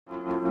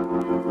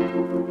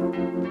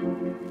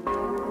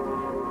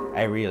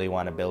I really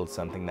want to build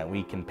something that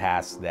we can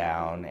pass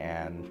down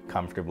and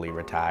comfortably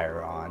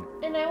retire on.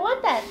 And I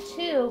want that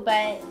too,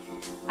 but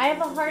I have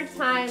a hard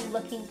time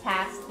looking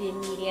past the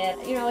immediate.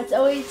 You know, it's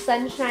always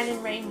sunshine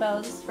and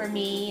rainbows for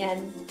me,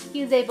 and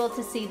he's able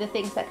to see the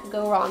things that could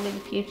go wrong in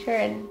the future,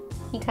 and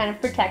he kind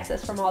of protects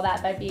us from all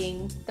that by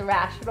being the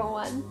rational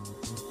one.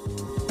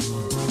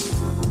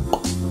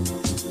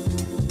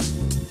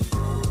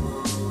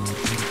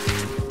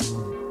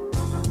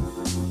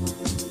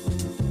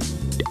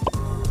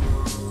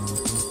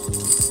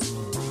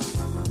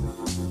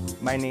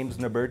 My name's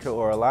Norberto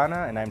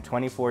Orellana, and I'm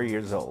 24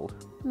 years old.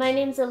 My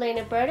name's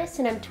Ehlana Broaddus,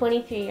 and I'm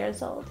 23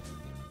 years old.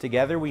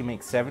 Together, we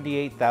make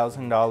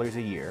 $78,000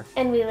 a year.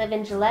 And we live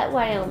in Gillette,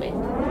 Wyoming.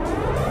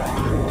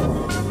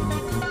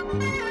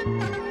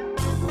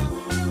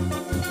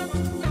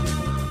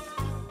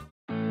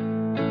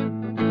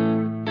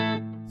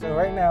 So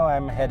right now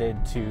I'm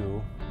headed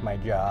to my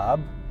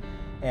job,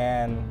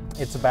 and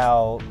it's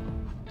about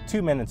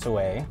 2 minutes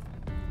away.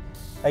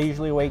 I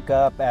usually wake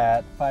up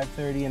at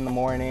 5:30 in the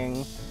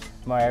morning.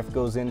 My wife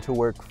goes into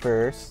work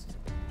first,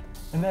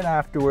 and then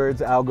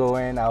afterwards I'll go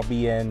in. I'll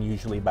be in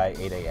usually by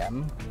 8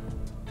 a.m.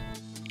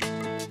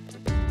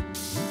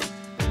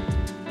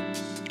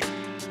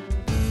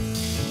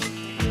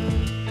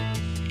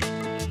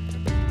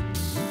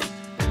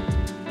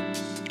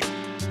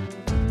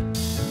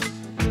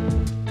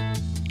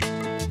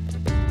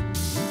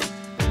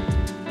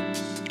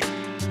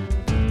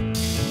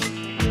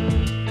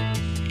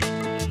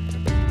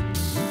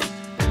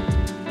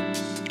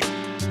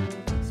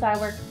 So I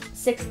work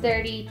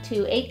 6:30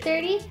 to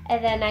 8:30,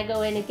 and then I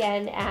go in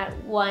again at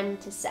 1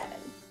 to 7.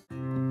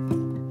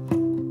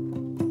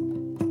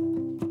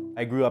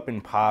 I grew up in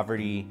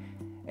poverty,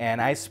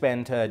 and I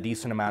spent a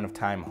decent amount of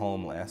time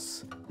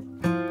homeless.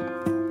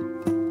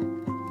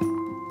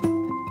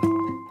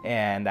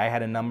 And I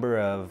had a number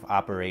of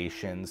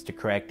operations to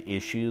correct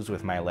issues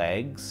with my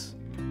legs.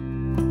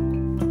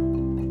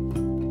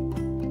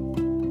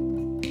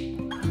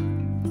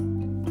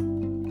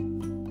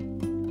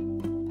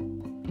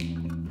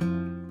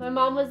 My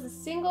mom was a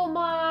single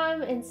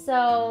mom, and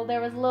so there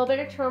was a little bit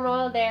of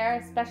turmoil there,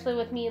 especially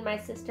with me and my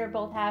sister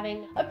both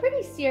having a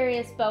pretty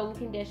serious bone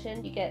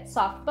condition. You get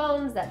soft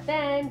bones that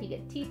bend, you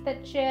get teeth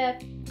that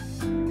chip.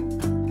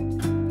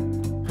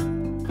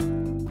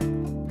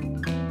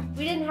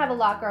 We didn't have a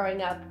lot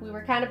growing up. We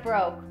were kind of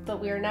broke, but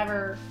we were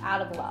never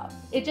out of love.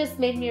 It just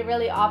made me a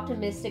really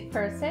optimistic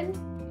person.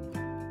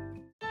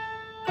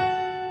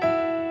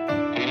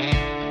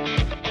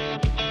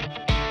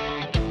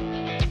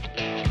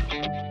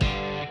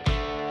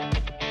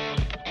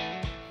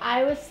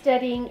 I was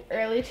studying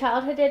early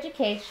childhood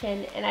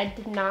education, and I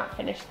did not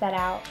finish that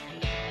out.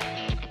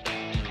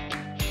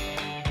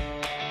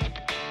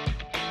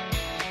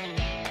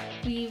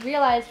 We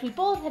realized we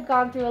both had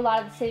gone through a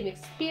lot of the same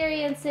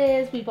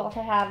experiences, we both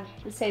had had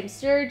the same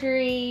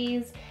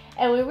surgeries,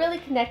 and we really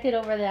connected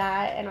over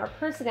that, and our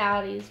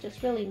personalities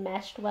just really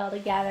meshed well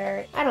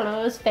together. I don't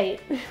know, it was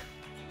fate.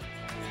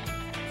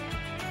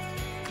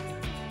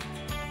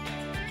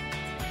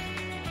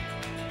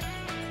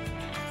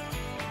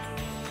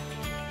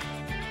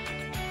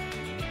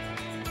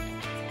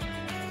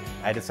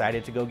 I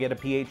decided to go get a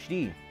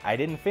PhD. I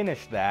didn't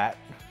finish that,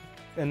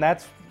 and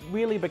that's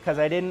really because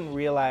I didn't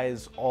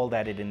realize all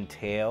that it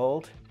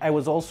entailed. I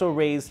was also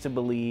raised to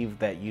believe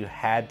that you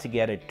had to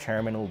get a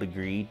terminal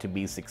degree to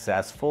be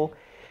successful,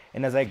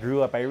 and as I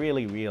grew up, I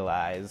really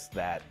realized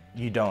that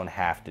you don't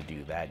have to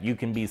do that. You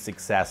can be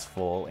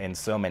successful in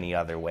so many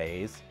other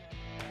ways.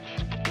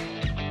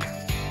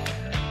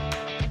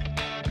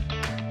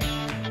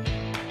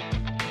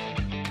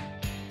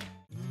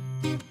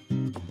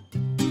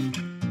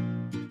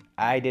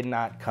 I did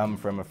not come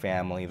from a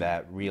family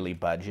that really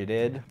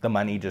budgeted. The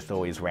money just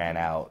always ran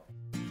out.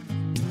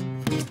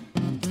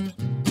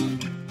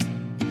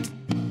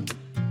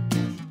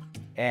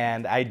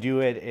 And I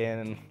do it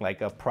in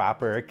like a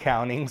proper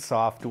accounting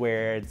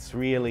software. It's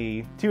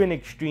really to an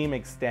extreme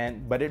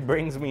extent, but it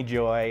brings me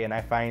joy, and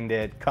I find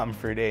it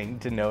comforting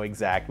to know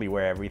exactly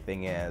where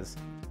everything is.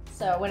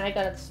 So when I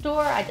go to the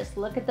store, I just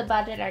look at the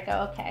budget, I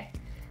go, okay,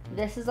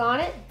 this is on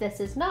it, this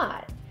is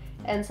not.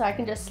 And so I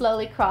can just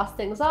slowly cross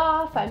things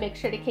off. I make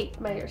sure to keep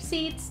my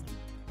receipts.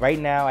 Right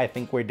now, I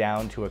think we're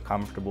down to a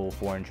comfortable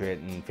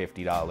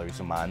 $450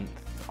 a month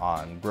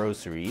on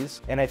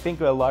groceries. And I think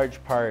a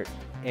large part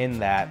in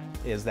that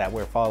is that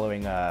we're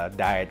following a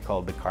diet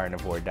called the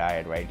carnivore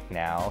diet right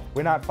now.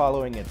 We're not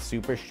following it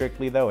super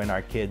strictly though, and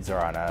our kids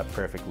are on a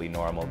perfectly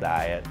normal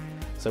diet,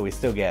 so we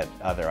still get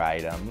other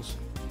items.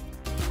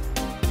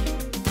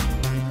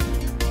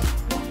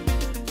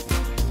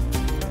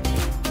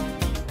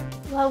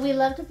 Well, we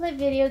love to play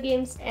video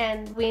games,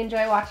 and we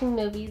enjoy watching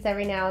movies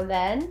every now and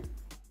then.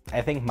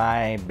 I think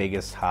my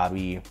biggest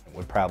hobby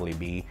would probably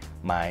be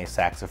my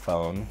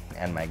saxophone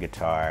and my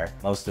guitar,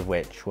 most of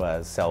which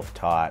was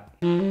self-taught.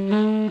 We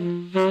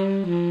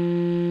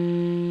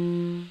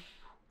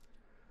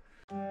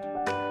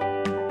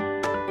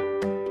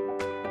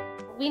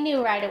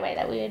knew right away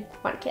that we would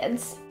want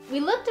kids. We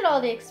looked at all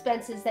the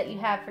expenses that you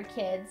have for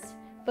kids,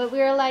 But we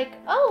were like,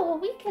 oh, well,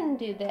 we can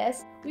do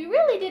this. We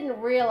really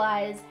didn't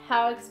realize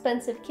how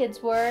expensive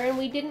kids were, and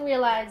we didn't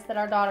realize that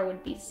our daughter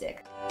would be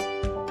sick.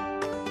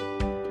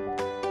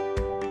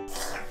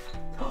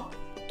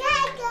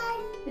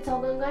 It's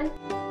all done.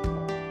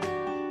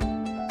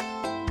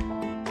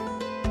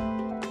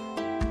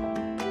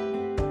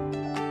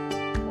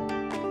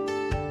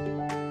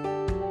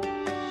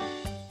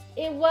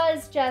 It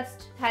was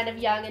just kind of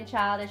young and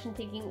childish and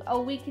thinking,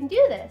 oh, we can do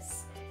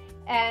this.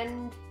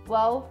 And,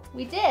 well,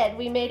 we did.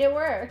 We made it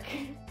work.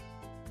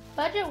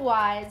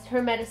 Budget-wise,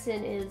 her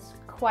medicine is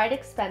quite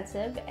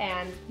expensive,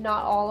 and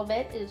not all of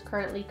it is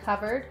currently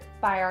covered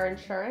by our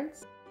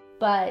insurance.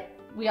 But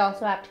we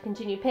also have to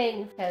continue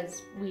paying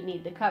because we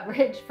need the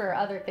coverage for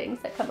other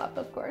things that come up,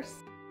 of course.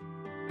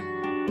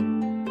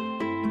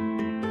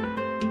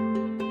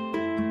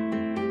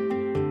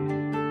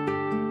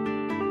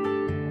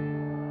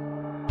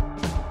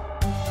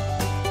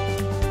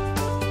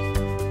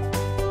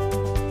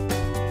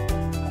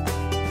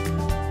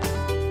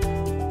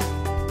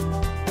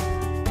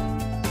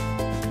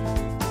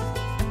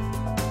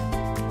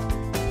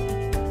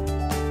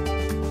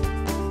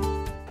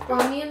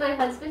 While me and my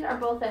husband are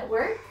both at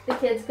work, the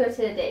kids go to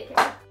the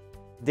daycare.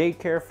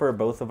 Daycare for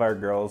both of our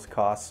girls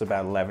costs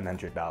about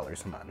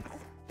 $1,100 a month.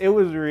 It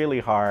was really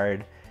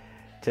hard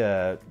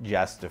to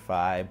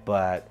justify,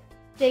 but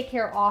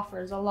daycare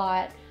offers a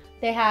lot.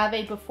 They have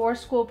a before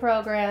school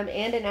program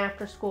and an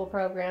after school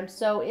program.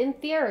 So in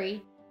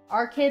theory,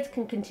 our kids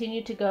can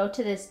continue to go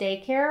to this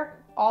daycare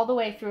all the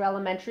way through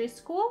elementary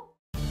school.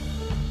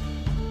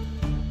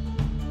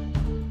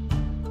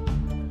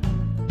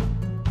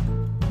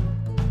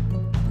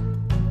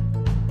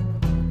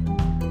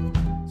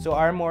 So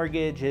our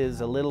mortgage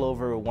is a little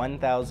over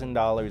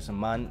 $1,000 a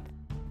month,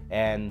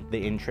 and the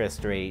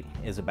interest rate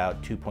is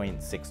about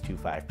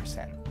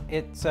 2.625%.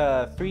 It's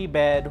a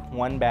 3-bed,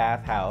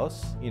 1-bath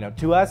house. You know,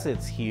 to us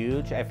it's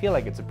huge. I feel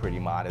like it's a pretty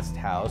modest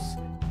house.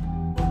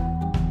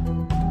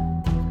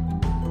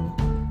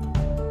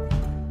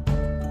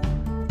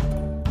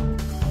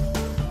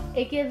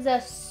 It gives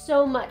us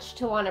so much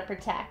to want to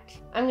protect.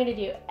 I'm going to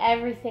do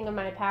everything in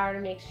my power to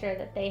make sure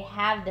that they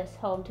have this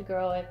home to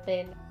grow up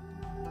in.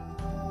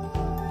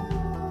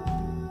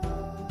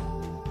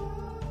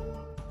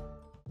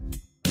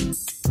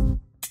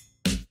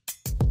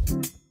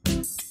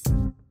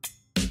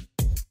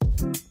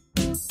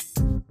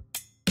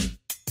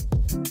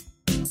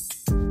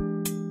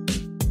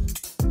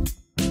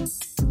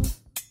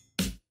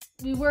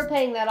 We were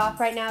paying that off.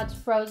 Right now it's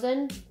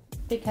frozen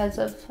because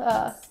of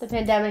the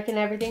pandemic and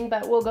everything,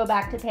 but we'll go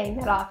back to paying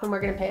that off, and we're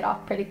going to pay it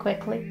off pretty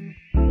quickly.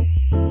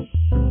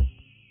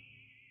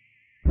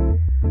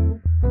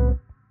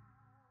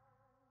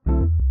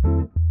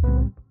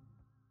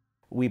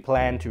 We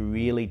plan to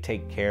really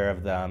take care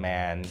of them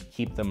and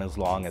keep them as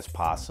long as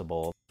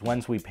possible.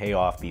 Once we pay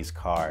off these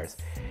cars,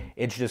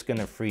 it's just going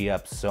to free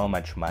up so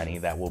much money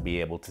that we'll be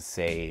able to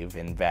save,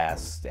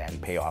 invest,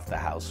 and pay off the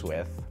house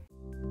with.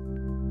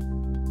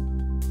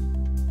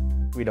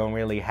 We don't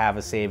really have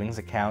a savings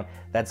account.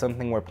 That's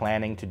something we're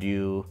planning to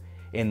do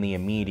in the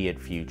immediate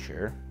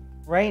future.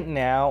 Right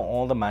now,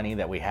 all the money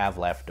that we have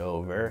left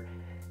over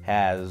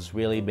has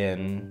really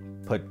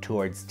been put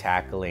towards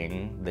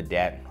tackling the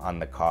debt on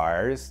the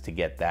cars to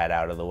get that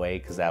out of the way,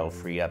 because that'll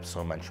free up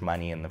so much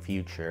money in the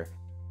future.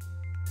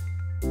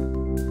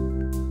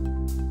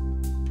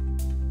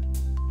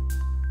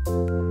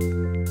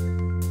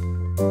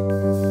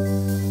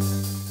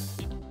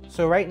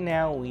 So right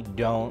now we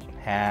don't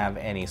have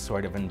any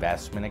sort of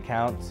investment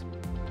accounts.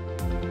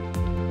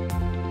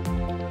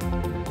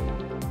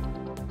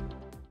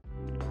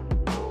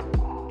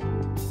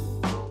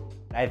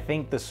 I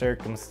think the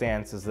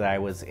circumstances that I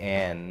was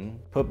in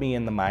put me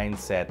in the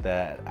mindset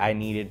that I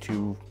needed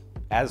to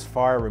as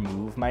far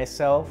remove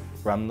myself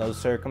from those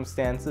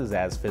circumstances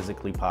as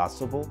physically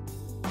possible.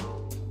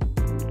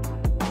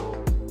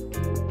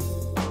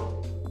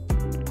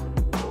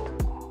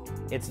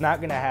 It's not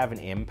going to have an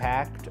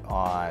impact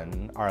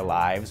on our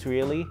lives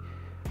really,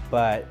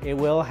 but it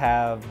will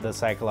have the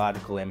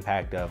psychological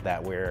impact of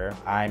that where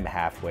I'm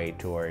halfway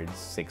towards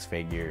 6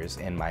 figures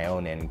in my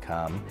own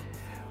income,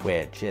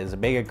 which is a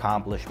big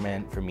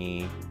accomplishment for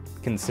me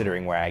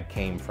considering where I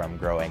came from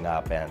growing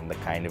up and the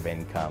kind of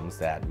incomes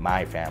that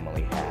my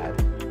family had.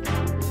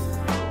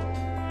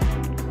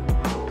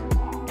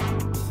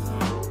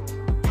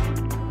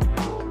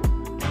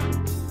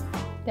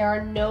 There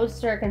are no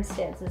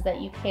circumstances that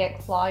you can't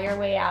claw your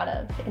way out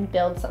of and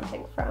build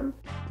something from.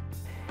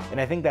 And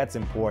I think that's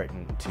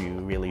important to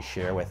really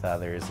share with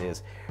others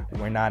is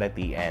we're not at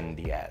the end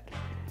yet.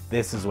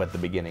 This is what the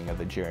beginning of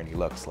the journey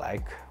looks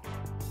like.